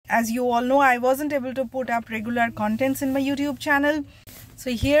as you all know, I wasn't able to put up regular contents in my YouTube channel.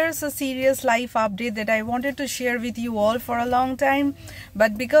 So here's a serious life update that I wanted to share with you all for a long time.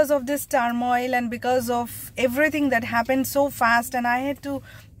 But because of this turmoil and because of everything that happened so fast, and I had to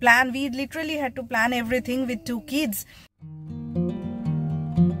plan, we literally had to plan everything with 2 kids.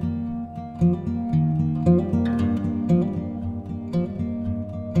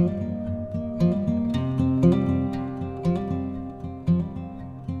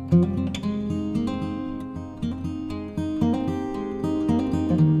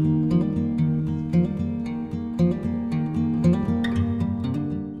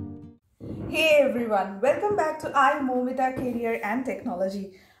 Hey everyone, welcome back to iMoumita Career and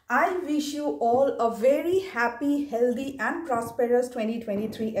Technology. I wish you all a very happy, healthy and prosperous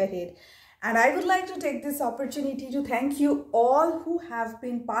 2023 ahead. And I would like to take this opportunity to thank you all who have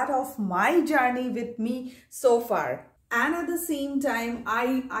been part of my journey with me so far. And at the same time,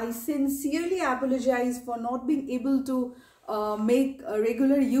 I sincerely apologize for not being able to make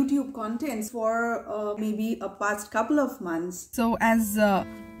regular YouTube contents for maybe a past couple of months. So as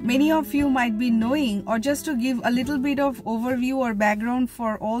many of you might be knowing, or just to give a little bit of overview or background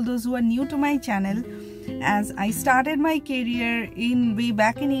for all those who are new to my channel, as I started my career way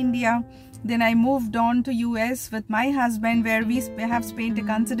back in India, then I moved on to US with my husband, where we have spent a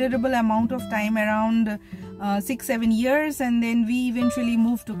considerable amount of time, around 6-7 years, and then we eventually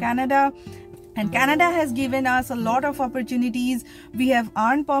moved to Canada. And Canada has given us a lot of opportunities. We have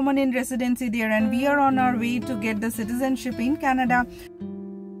earned permanent residency there, and we are on our way to get the citizenship in Canada.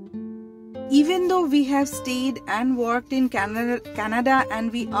 Even though we have stayed and worked in Canada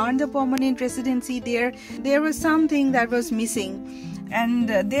and we earned the permanent residency there was something that was missing. And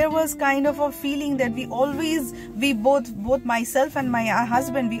there was kind of a feeling that we both myself and my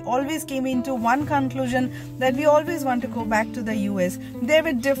husband, we always came into one conclusion that we always want to go back to the US. There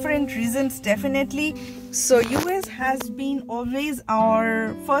were different reasons, definitely. So US has been always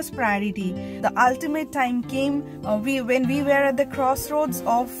our first priority. The ultimate time came when we were at the crossroads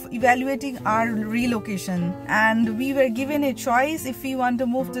of evaluating our relocation, and we were given a choice if we want to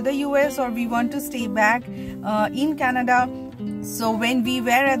move to the US or we want to stay back in Canada. So when we were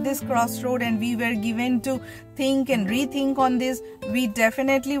at this crossroad and we were given to think and rethink on this, we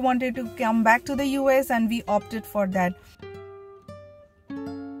definitely wanted to come back to the US, and we opted for that.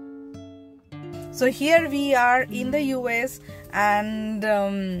 So here we are in the US,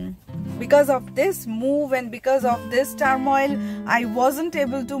 and because of this move and because of this turmoil, I wasn't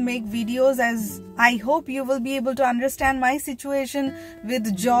able to make videos, as I hope you will be able to understand my situation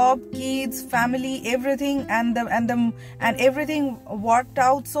with job, kids, family, everything, and everything worked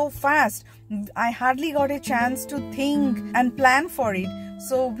out so fast. I hardly got a chance to think and plan for it.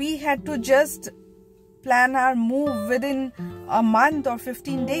 So we had to just plan our move within a month or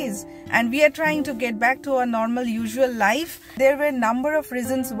 15 days, and we are trying to get back to our normal usual life. There were a number of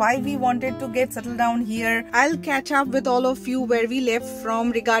reasons why we wanted to get settled down here. I'll catch up with all of you where we left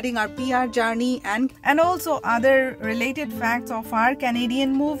from regarding our PR journey and also other related facts of our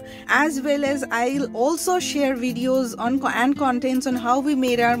Canadian move, as well as I'll also share videos and contents on how we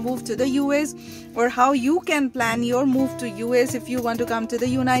made our move to the US, or how you can plan your move to US if you want to come to the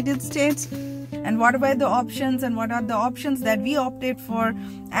United States. And what were the options, and what are the options that we opted for,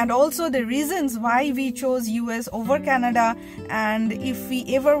 and also the reasons why we chose US over Canada, and if we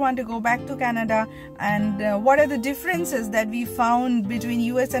ever want to go back to Canada, and what are the differences that we found between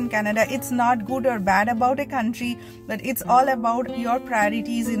US and Canada. It's not good or bad about a country, but it's all about your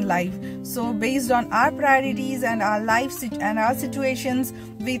priorities in life. So based on our priorities and our life and our situations,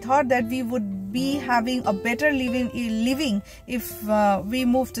 we thought that we would be having a better living if we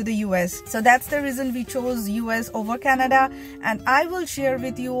move to the US. So that's the reason we chose US over Canada, and I will share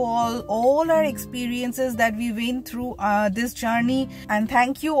with you all our experiences that we went through this journey. And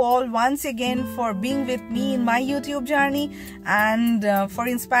thank you all once again for being with me in my YouTube journey, and for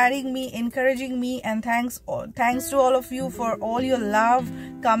inspiring me, encouraging me, and thanks to all of you for all your love,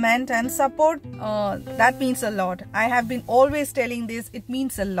 comment and support. That means a lot. I have been always telling this, it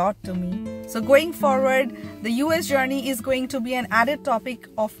means a lot to me. So going forward, the US journey is going to be an added topic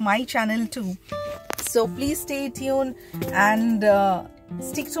of my channel too. So please stay tuned and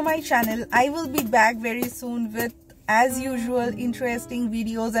stick to my channel. I will be back very soon with, as usual, interesting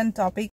videos and topics.